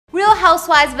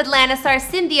Housewives of Atlanta star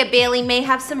Cynthia Bailey may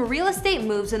have some real estate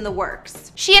moves in the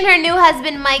works. She and her new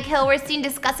husband Mike Hill were seen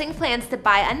discussing plans to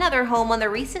buy another home on the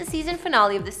recent season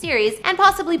finale of the series and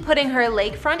possibly putting her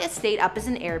lakefront estate up as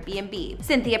an Airbnb.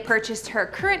 Cynthia purchased her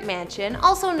current mansion,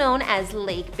 also known as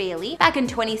Lake Bailey, back in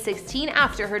 2016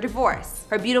 after her divorce.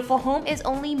 Her beautiful home is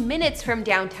only minutes from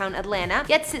downtown Atlanta,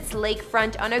 yet sits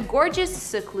lakefront on a gorgeous,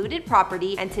 secluded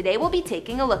property, and today we'll be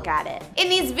taking a look at it. In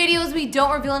these videos, we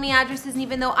don't reveal any addresses, and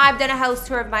even though I've done a house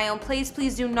tour of my own place,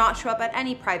 please do not show up at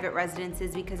any private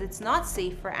residences because it's not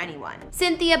safe for anyone.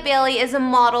 Cynthia Bailey is a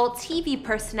model, TV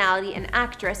personality, and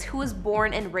actress who was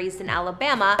born and raised in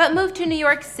Alabama, but moved to New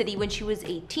York City when she was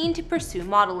 18 to pursue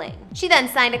modeling. She then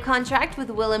signed a contract with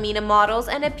Wilhelmina Models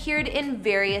and appeared in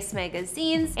various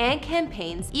magazines and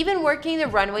campaigns, even working the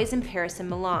runways in Paris and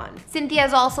Milan. Cynthia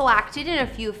has also acted in a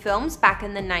few films back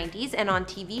in the 90s and on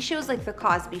TV shows like The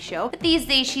Cosby Show, but these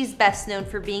days she's best known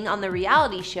for being on the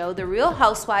reality show The Real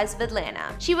Housewives of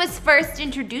Atlanta. She was first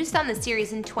introduced on the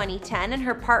series in 2010, and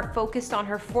her part focused on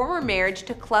her former marriage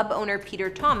to club owner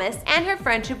Peter Thomas and her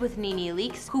friendship with Nene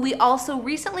Leakes, who we also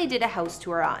recently did a house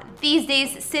tour on. These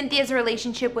days, Cynthia's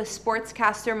relationship with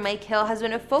sportscaster Mike Hill has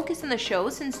been a focus on the show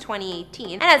since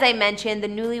 2018, and as I mentioned, the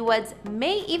newlyweds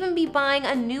may even be buying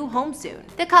a new home soon.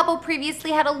 The couple previously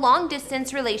had a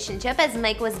long-distance relationship as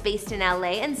Mike was based in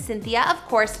LA and Cynthia, of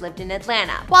course, lived in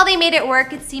Atlanta. While they made it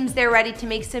work, it seems they're ready to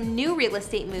make some new real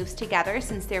estate moves together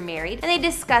since they're married, and they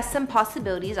discuss some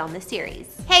possibilities on the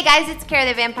series. Hey guys, it's Kara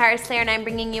the Vampire Slayer, and I'm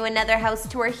bringing you another house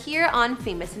tour here on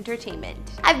Famous Entertainment.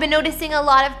 I've been noticing a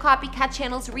lot of copycat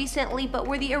channels recently, but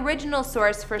we're the original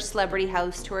source for celebrity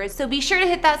house tours, so be sure to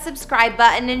hit that subscribe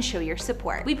button and show your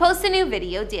support. We post a new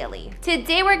video daily.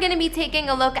 Today we're going to be taking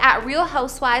a look at Real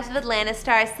Housewives of Atlanta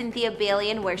star Cynthia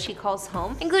Bailey and where she calls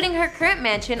home, including her current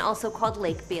mansion, also called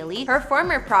Lake Bailey, her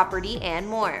former property, and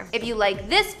more. If you like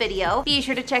this video, be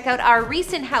sure to check out our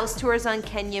recent house tours on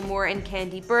Kenya Moore and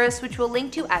Candy Burris, which we'll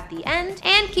link to at the end,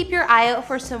 and keep your eye out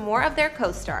for some more of their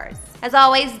co-stars. As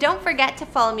always, don't forget to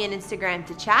follow me on Instagram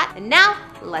to chat, and now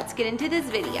let's get into this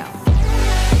video.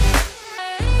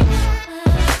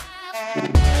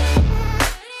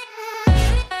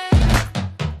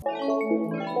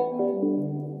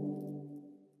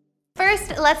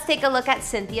 First, let's take a look at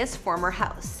Cynthia's former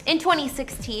house. In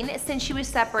 2016, since she was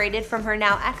separated from her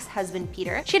now ex-husband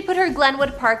Peter, she had put her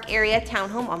Glenwood Park area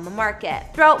townhome on the market.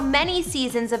 Throughout many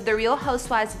seasons of The Real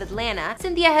Housewives of Atlanta,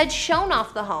 Cynthia had shown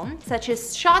off the home, such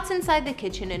as shots inside the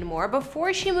kitchen and more,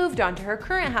 before she moved on to her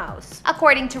current house.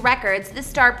 According to records, the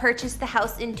star purchased the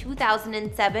house in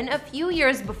 2007, a few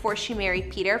years before she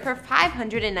married Peter, for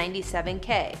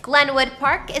 $597K. Glenwood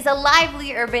Park is a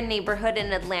lively urban neighborhood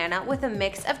in Atlanta with a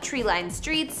mix of tree-lined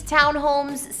streets,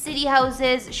 townhomes, city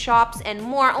houses, shops, and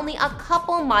more, only a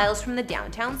couple miles from the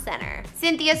downtown center.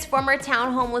 Cynthia's former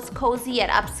townhome was cozy yet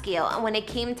upscale, and when it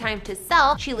came time to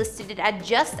sell, she listed it at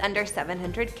just under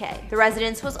 $700K. The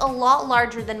residence was a lot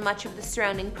larger than much of the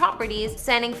surrounding properties,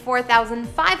 spanning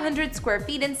 4,500 square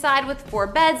feet inside with 4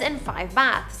 beds and 5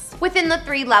 baths. Within the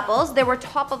 3 levels, there were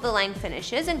top-of-the-line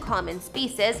finishes and common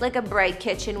spaces like a bright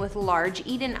kitchen with large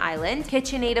eat-in island,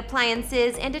 KitchenAid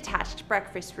appliances, and attached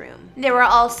breakfast room. There were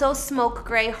also smoke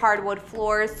gray hardwood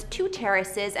floors, 2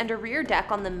 terraces, and a rear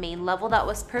deck on the main level that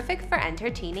was perfect for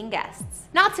entertaining guests.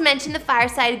 Not to mention the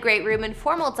fireside great room and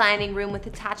formal dining room with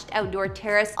attached outdoor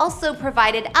terrace also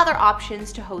provided other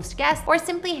options to host guests or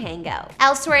simply hang out.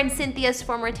 Elsewhere in Cynthia's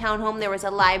former townhome, there was a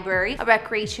library, a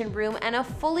recreation room, and a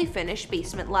fully finished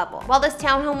basement level. While this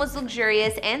townhome was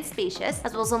luxurious and spacious,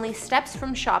 as well as only steps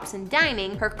from shops and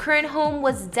dining, her current home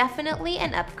was definitely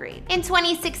an upgrade. In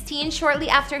 2016, shortly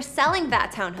after selling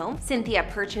that townhome, Cynthia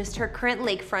purchased her current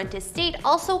lakefront estate,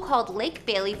 also called Lake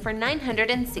Bailey, for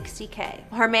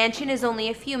 $960K. Her mansion is only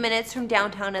a few minutes from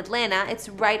downtown Atlanta. It's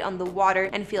right on the water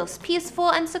and feels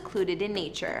peaceful and secluded in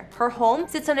nature. Her home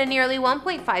sits on a nearly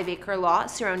 1.5-acre lot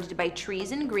surrounded by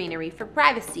trees and greenery for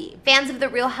privacy. Fans of The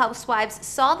Real Housewives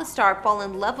saw the star fall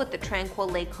in love with the tranquil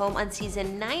lake home on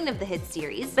season 9 of the hit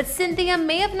series, but Cynthia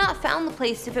may have not found the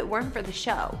place if it weren't for the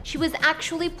show. She was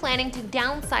actually planning to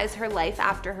downsize her life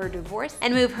after her divorce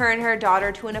and move her and her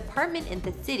daughter to an apartment in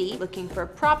the city, looking for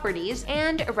properties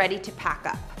and ready to pack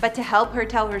up. But to help her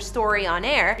tell her story on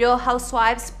air, Real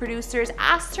Housewives producers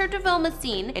asked her to film a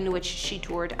scene in which she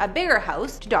toured a bigger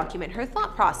house to document her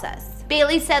thought process.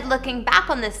 Bailey said, looking back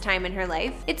on this time in her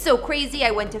life, "It's so crazy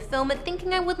I went to film it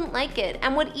thinking I wouldn't like it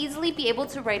and would easily be able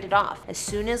to write it off. As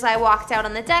soon as I walked out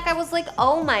on the deck, I was like,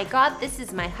 oh my god, this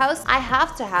is my house. I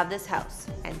have to have this house.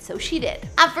 And so she did.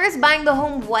 At first, buying the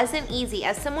home wasn't easy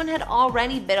as someone had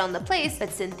already bid on the place, but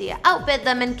Cynthia outbid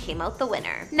them and came out the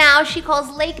winner. Now she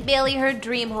calls Lake Bailey her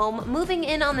dream home, moving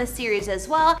in on the series as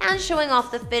well and showing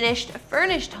off the finished,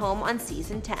 furnished home on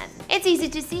season 10. It's easy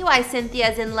to see why Cynthia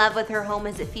is in love with her home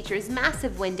as it features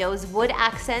massive windows, wood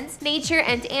accents, nature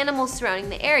and animals surrounding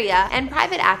the area, and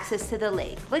private access to the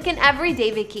lake, like an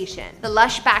everyday vacation. The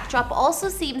lush backdrop also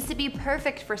seems to be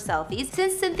perfect for selfies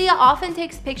since Cynthia often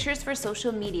takes pictures for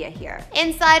social media here.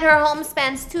 Inside, her home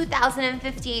spans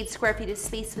 2,058 square feet of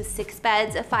space with 6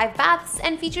 beds, 5 baths,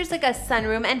 and features like a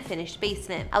sunroom and finished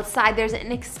basement. Outside, there's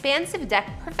an expansive deck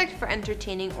perfect for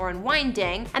entertaining or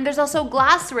unwinding, and there's also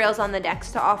glass rails on the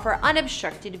decks to offer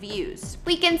unobstructed views.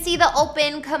 We can see the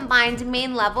open, combined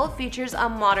main level features a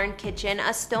modern kitchen,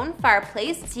 a stone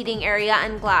fireplace, seating area,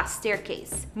 and glass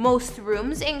staircase. Most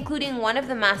rooms, including one of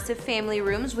the massive family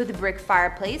rooms with a brick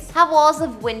fireplace, have walls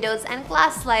of windows and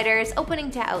glass sliders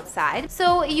opening to outside,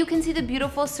 so you can see the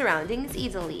beautiful surroundings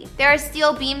easily. There are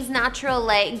steel beams, natural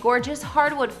light, gorgeous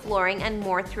hardwood flooring, and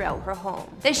more throughout her home.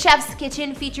 The chef's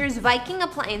kitchen features Viking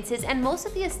appliances, and most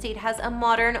of the estate has a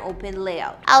modern open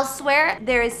layout. Elsewhere,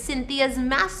 there is Cynthia's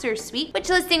master suite, which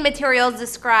listing materials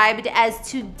described as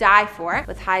to die for,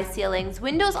 with high ceilings,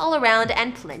 windows all around,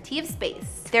 and plenty of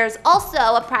space. There's also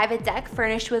a private deck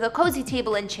furnished with a cozy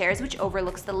table and chairs which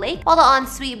overlooks the lake, while the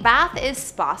ensuite bath is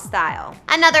spa style.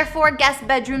 Another 4 guest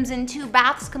bedrooms and 2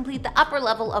 baths complete the upper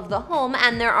level of the home,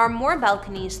 and there are more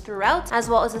balconies throughout, as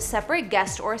well as a separate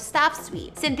guest or staff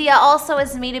suite. Cynthia also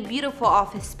has made a beautiful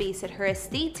office space at her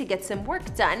estate to get some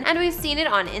work done, and we've seen it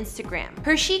on Instagram.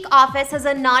 Her chic office has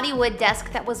a naughty wood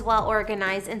desk that was well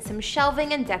organized and some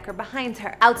shelving and decor behind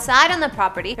her. Outside on the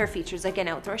property, there are features like an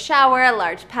outdoor shower, a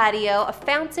large patio, a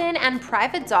fountain, and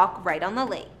private dock right on the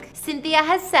lake. Cynthia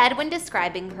has said when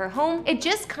describing her home, it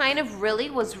just kind of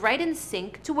really was right in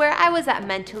sync to where I was at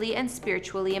mentally and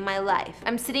spiritually in my life.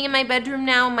 I'm sitting in my bedroom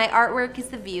now, and my artwork is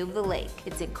the view of the lake.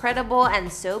 It's incredible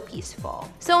and so peaceful.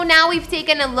 So now we've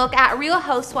taken a look at Real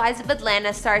Housewives of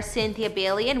Atlanta star Cynthia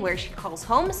Bailey and where she calls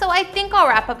home, so I think I'll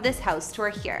wrap up this house tour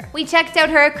here. We checked out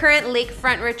her current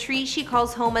lakefront retreat she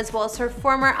calls home, as well as her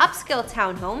former upscale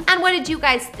townhome. And what did you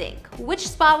guys think? Which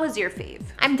spot was your fave?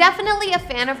 I'm definitely a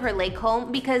fan of her lake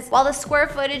home because while the square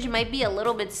footage might be a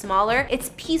little bit smaller,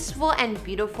 it's peaceful and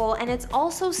beautiful, and it's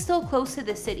also still close to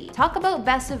the city. Talk about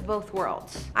best of both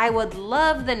worlds. I would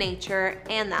love the nature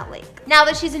and that lake. Now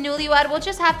that she's a newlywed, we'll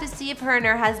just have to see if her and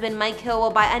her husband Mike Hill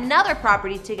will buy another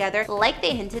property together like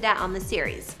they hinted at on the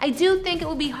series. I do think it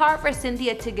will be hard for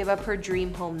Cynthia to give up her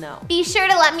dream home though. Be sure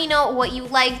to let me know what you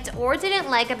liked or didn't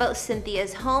like about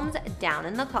Cynthia's homes down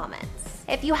in the comments.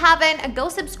 If you haven't, go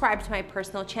subscribe to my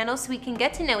personal channel so we can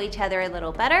get to know each other a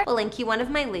little better. I'll link you one of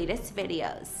my latest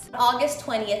videos. On August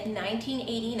 20th,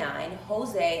 1989,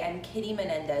 Jose and Kitty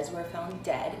Menendez were found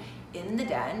dead in the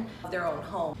den of their own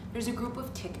home. There's a group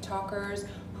of TikTokers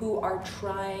who are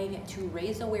trying to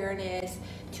raise awareness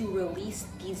to release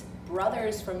these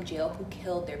brothers from jail who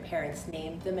killed their parents,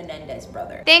 named the Menendez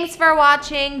brothers. Thanks for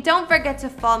watching. Don't forget to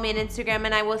follow me on Instagram,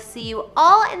 and I will see you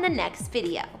all in the next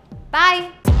video.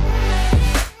 Bye!